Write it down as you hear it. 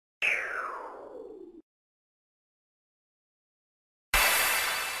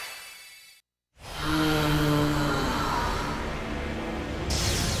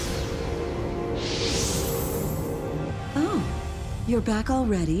You're back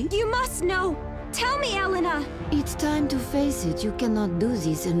already? You must know! Tell me, Elena! It's time to face it. You cannot do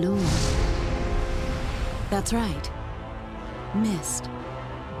this alone. That's right. Mist.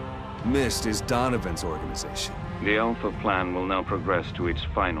 Mist is Donovan's organization. The Alpha plan will now progress to its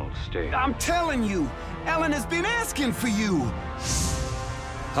final stage. I'm telling you! Elena's been asking for you!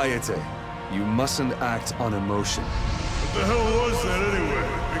 Hayate, you mustn't act on emotion. What the hell was that anyway?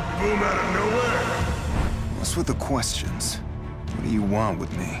 Big boom out of nowhere? What's with the questions? What do you want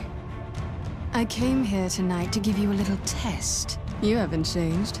with me? I came here tonight to give you a little test. You haven't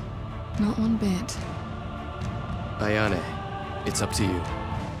changed. Not one bit. Ayane, it's up to you.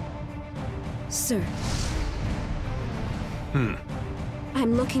 Sir.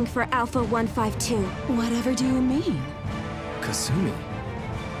 I'm looking for Alpha 152. Whatever do you mean? Kasumi?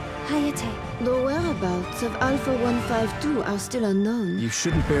 Hayate. The whereabouts of Alpha 152 are still unknown. You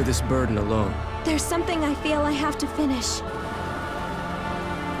shouldn't bear this burden alone. There's something I feel I have to finish.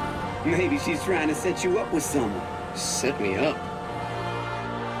 Maybe she's trying to set you up with someone. Set me up?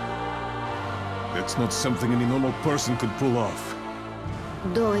 That's not something any normal person could pull off.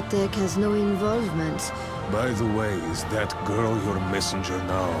 Dorothek has no involvement. By the way, is that girl your messenger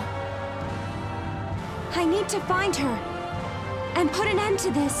now? I need to find her. And put an end to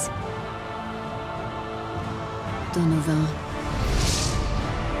this. Donovan.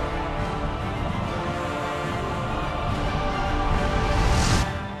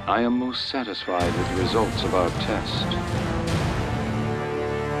 I am most satisfied with the results of our test.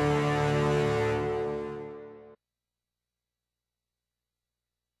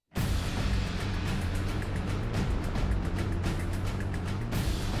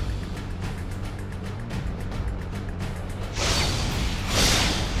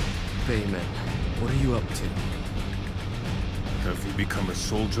 Bayman, what are you up to? Have you become a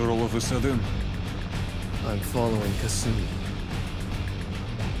soldier all of a sudden? I'm following Kasumi.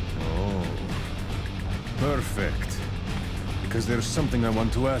 Oh. Perfect. Because there's something I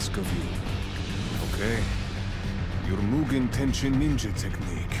want to ask of you. Okay? Your Mugen Tenshin ninja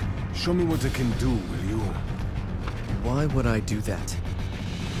technique. Show me what it can do, will you? Why would I do that?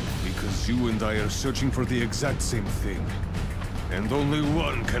 Because you and I are searching for the exact same thing. And only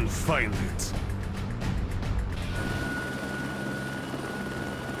one can find it.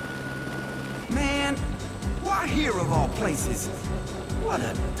 Man, why here of all places? What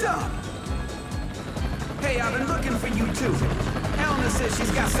a dump! Hey, I've been looking for you too. Elena says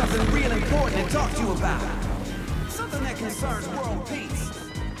she's got something real important to talk to you about. Something that concerns world peace.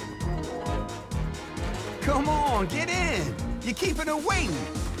 Come on, get in! You're keeping her waiting.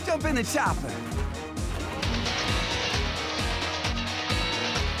 Jump in the chopper.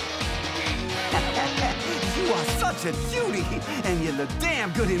 You are such a cutie, and you look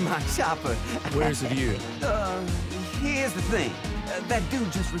damn good in my chopper. Where's the view? Here's the thing. That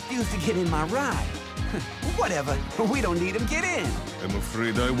dude just refused to get in my ride. Whatever, we don't need him. Get in. I'm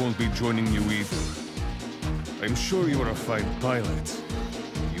afraid I won't be joining you either. I'm sure you're a fine pilot.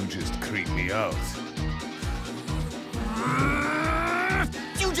 You just creep me out.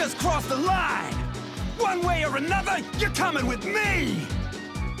 You just crossed the line! One way or another, you're coming with me!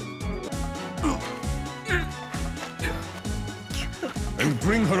 And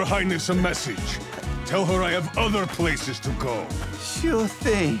bring Her Highness a message. Tell her I have other places to go. Sure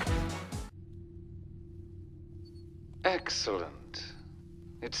thing. Excellent.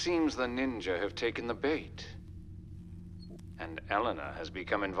 It seems the ninja have taken the bait. And Elena has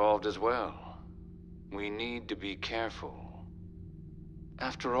become involved as well. We need to be careful.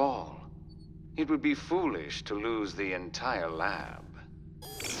 After all, it would be foolish to lose the entire lab.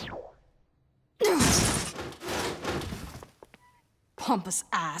 Pompous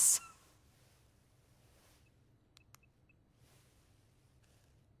ass.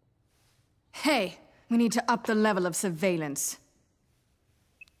 Hey, we need to up the level of surveillance.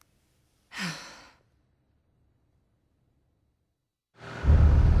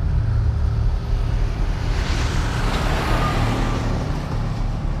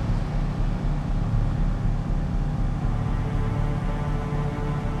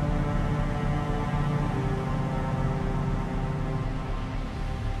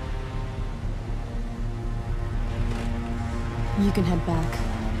 You can head back.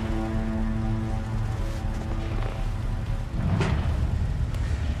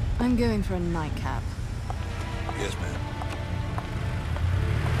 I'm going for a nightcap. Yes, ma'am.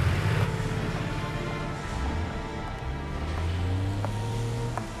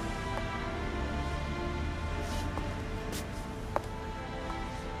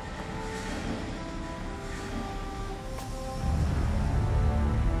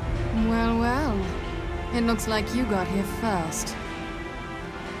 Well, well. It looks like you got here first.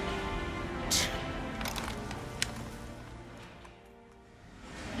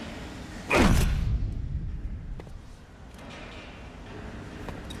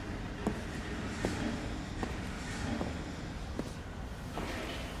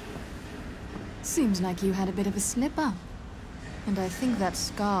 Seems like you had a bit of a slip-up. And I think that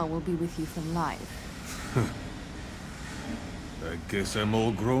scar will be with you for life. I guess I'm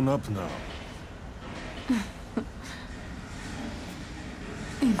all grown up now.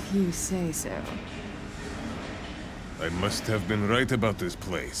 If you say so. I must have been right about this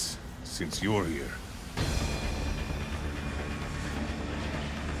place, since you're here.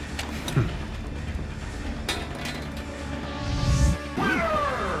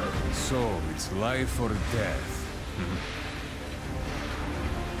 So, it's life or death.